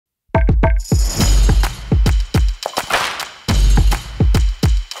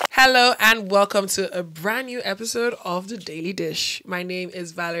Hello and welcome to a brand new episode of The Daily Dish. My name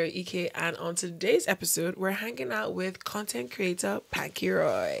is Valerie Ike, and on today's episode, we're hanging out with content creator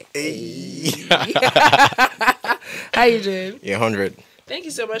Pankeeroy. Hey. How you doing? Yeah, 100. Thank you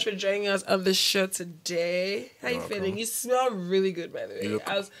so much for joining us on the show today. How you feeling? You smell really good, by the way.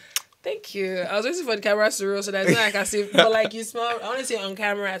 Thank you. I was waiting for the camera to roll so that it's not like I see, but like you smell. I want to see it on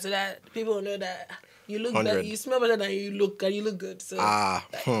camera so that people will know that. You look better, you smell better than you look, and you look good. So.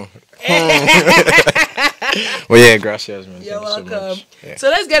 Well, yeah, gracias, man. You're Thank welcome. You so, yeah. So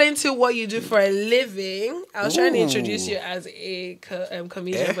let's get into what you do for a living. I was trying to introduce you as a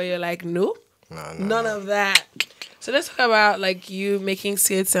comedian, but you're like, no, none of that. So let's talk about like you making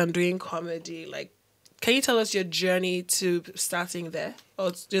skits and doing comedy. Like, can you tell us your journey to starting there,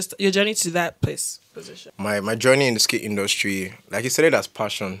 or just your journey to that position? My journey in the skit industry, like you said, it as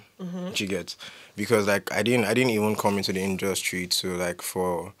passion. You get. Because like I didn't even come into the industry to like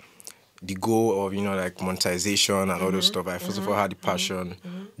for the goal of like monetization and all those stuff. I first of all had the passion,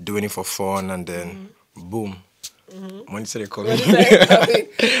 doing it for fun, and then boom, money started coming.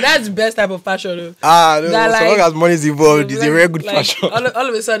 That's the best type of passion. No, so long as money is involved, it's a very good passion. All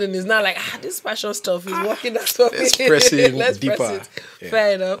of a sudden, it's not like this passion stuff is working out for me. Let's press it deeper. Press it. Yeah.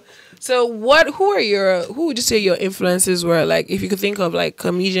 Fair enough. So who would you say your influences were? Like, if you could think of like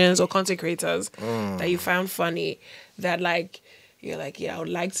comedians or content creators that you found funny, that like you're like, yeah, I would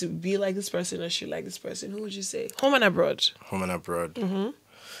like to be like this person or should like this person. Who would you say? Home and abroad. Home and abroad.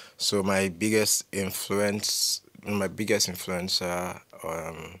 So my biggest influencer,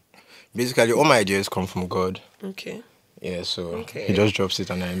 basically all my ideas come from God. Okay. Yeah, so he just drops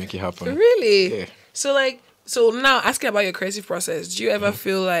it and I make it happen. Really? Yeah. So now asking about your creative process, do you ever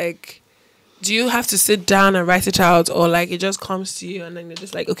feel like, do you have to sit down and write it out, or like it just comes to you and then you're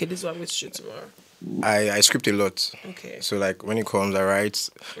just like, okay, this is what I'm going to shoot tomorrow? I script a lot. Okay. So like when it comes, I write.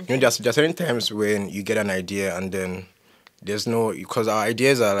 There's certain times when you get an idea and then there's no, because our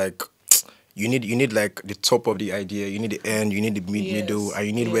ideas are like, you need like the top of the idea, you need the end, you need the middle, and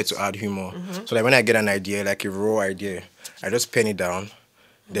you need where to add humor. So like when I get an idea, like a raw idea, I just pen it down.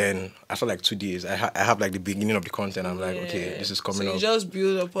 Then after like 2 days, I have like the beginning of the content. I'm like, okay, this is coming up. So you just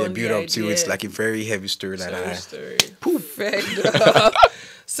build upon build up to it's like a very heavy story. Perfect.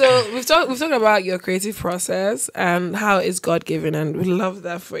 So we've talked about your creative process and how it's God given, and we love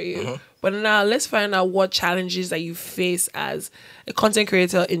that for you. But now let's find out what challenges that you face as a content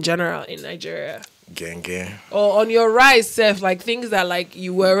creator in general in Nigeria. Gang. Or on your rise, Seth, like things that like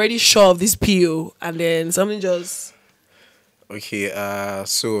you were already sure of this PO and then something just. Okay,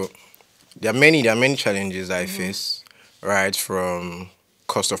 so there are many challenges I face, right, from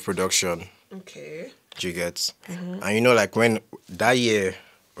cost of production. Okay. Do you get? And like when that year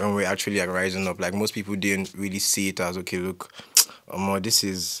when we're actually like rising up, like most people didn't really see it as okay, look, this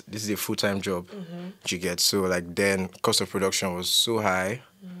is a full-time job. Do you get? So like then cost of production was so high.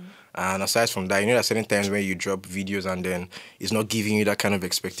 And aside from that, there are certain times when you drop videos and then it's not giving you that kind of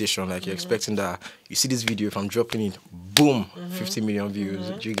expectation. Like you're expecting that you see this video, if I'm dropping it, boom, 50 million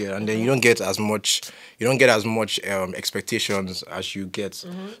views. You get, and then you don't get as much expectations as you get.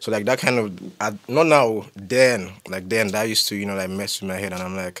 So like that kind of not now, then that used to like mess with my head, and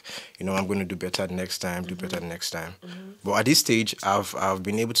I'm like, I'm going to do better next time, But at this stage, I've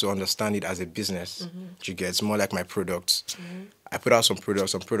been able to understand it as a business. You get, it's more like my products. I put out some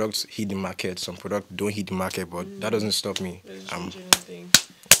products hit the market, some products don't hit the market, but that doesn't stop me.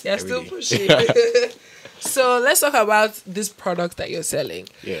 Yeah, still pushing. So let's talk about this product that you're selling.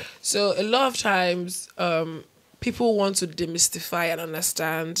 Yeah. So a lot of times, people want to demystify and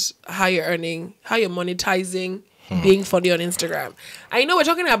understand how you're earning, how you're monetizing being funny on Instagram. I know we're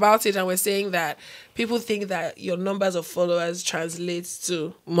talking about it and we're saying that people think that your numbers of followers translates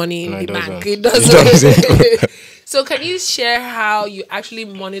to money in the bank. It doesn't. So can you share how you actually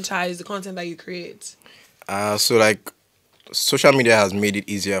monetize the content that you create? So like social media has made it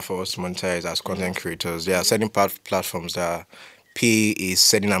easier for us to monetize as content creators. There are certain platforms that pay a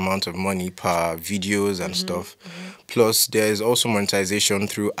certain amount of money per videos and stuff. Plus there's also monetization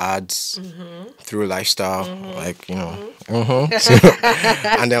through ads, through lifestyle, So,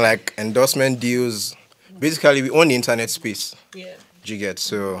 and then like endorsement deals. Basically we own the internet space. Yeah. Do you get?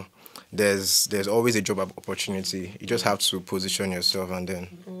 So there's always a job opportunity. You just have to position yourself and then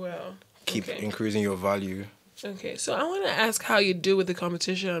keep increasing your value. Okay, so I want to ask how you do with the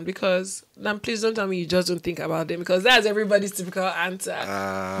competition, because then please don't tell me you just don't think about them, because that's everybody's typical answer.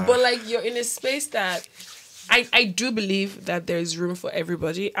 But like you're in a space that I do believe that there is room for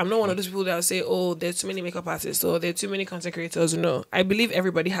everybody. I'm not one of those people that will say, oh, there's too many makeup artists or there are too many content creators. No, I believe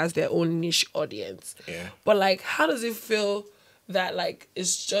everybody has their own niche audience. Yeah. But like, how does it feel that like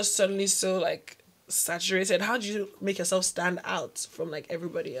is just suddenly so like saturated? How do you make yourself stand out from like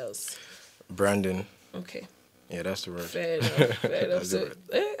everybody else? Branding. Okay. Yeah, that's the word. Fair enough. Fair enough. So,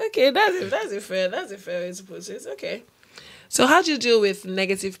 okay, that's a fair way to put it. Okay. So how do you deal with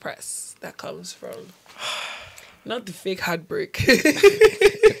negative press that comes from not the fake heartbreak?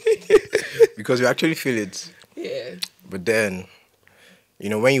 Because you actually feel it. Yeah. But then, you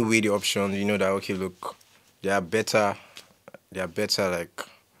know, when you weigh the options, you know that okay, look, there are better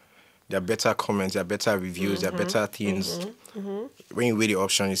comments, there are better reviews, there are better things. When you weigh the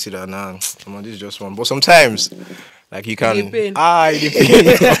option, you see that come on, this is just one. But sometimes, like you can it depends.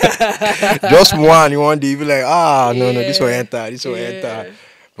 Just one, you want to be like, no, this will enter.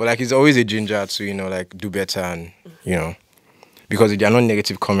 But like it's always a ginger to, you know, like do better and you know. Because if there are no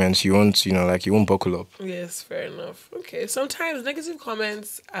negative comments, you won't, you know, like you won't buckle up. Yes, fair enough. Okay, sometimes negative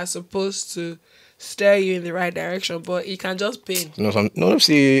comments are supposed to steer you in the right direction, but it can just pain.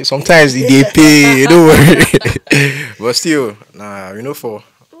 See, sometimes they pay. Don't worry. But still, you know, for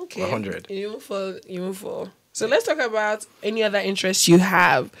 100. You move for. So let's talk about any other interests you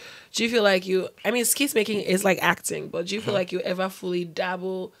have. Do you feel like skit making is like acting, but do you feel like you ever fully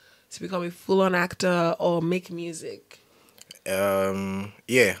dabble to become a full-on actor or make music?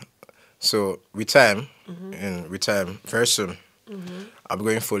 Yeah. So with time, very soon, I'll be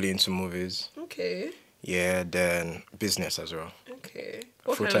going fully into movies. Okay. Yeah, then business as well. Okay.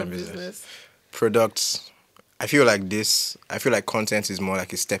 What full-time kind of business? Products. I feel like content is more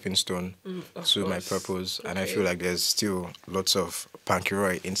like a stepping stone to my purpose. Okay. And I feel like there's still lots of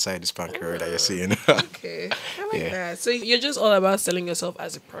Pankeeroy inside this Pankeeroy that you're seeing. Okay. I like that. So you're just all about selling yourself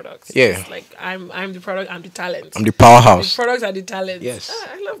as a product. Yeah. It's like I'm the product, I'm the talent. I'm the powerhouse. The products are the talent. Yes.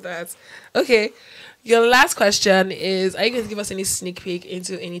 I love that. Okay. Your last question is, are you going to give us any sneak peek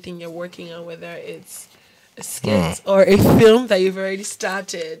into anything you're working on, whether it's a skit or a film that you've already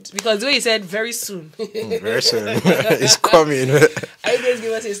started? Because the way you said very soon. Very soon. It's coming. Are you going to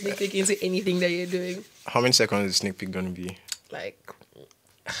give us a sneak peek into anything that you're doing? How many seconds is the sneak peek going to be? Like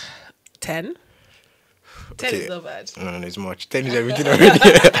 10? 10 is not bad. No, it's much. 10 is everything already.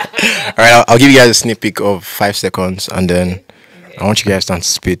 Alright, I'll give you guys a sneak peek of 5 seconds and then I want you guys to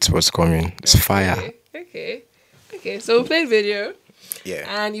anticipate what's coming. It's fire. Okay, so we played video.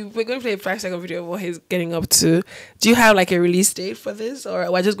 Yeah. And we're going to play a 5-second video of what he's getting up to. Do you have like a release date for this,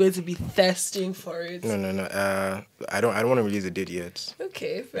 or we're just going to be thirsting for it? No. I don't want to release a date yet.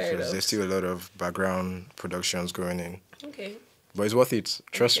 Okay, fair enough. There's still a lot of background productions going in. Okay. But it's worth it.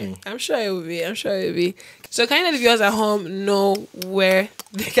 Trust me. I'm sure it will be. So can you let the viewers at home know where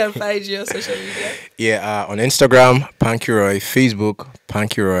they can find you on social media? Yeah, on Instagram, Pankeeroy, Facebook,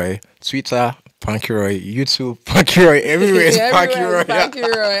 Pankeeroy, Twitter, Pankeeroy, YouTube, Pankeeroy, everywhere is Pankeeroy.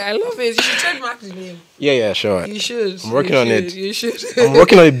 Pankeeroy. I love it. You should trademark the name. Yeah, sure. You should. I'm working on it. You should. I'm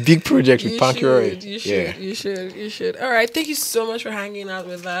working on a big project with Pankeeroy. You should. All right. Thank you so much for hanging out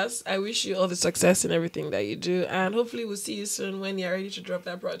with us. I wish you all the success in everything that you do. And hopefully we'll see you soon when you're ready to drop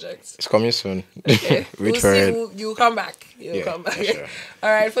that project. It's coming soon. Okay. Wait for it. You'll come back. You'll come back. Sure.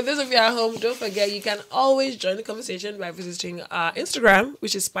 All right. For those of you at home, don't forget you can always join the conversation by visiting our Instagram,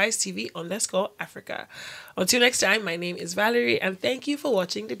 which is SpiceTV_Africa. Until next time, my name is Valerie, and thank you for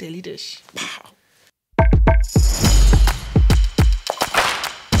watching The Daily Dish. Wow.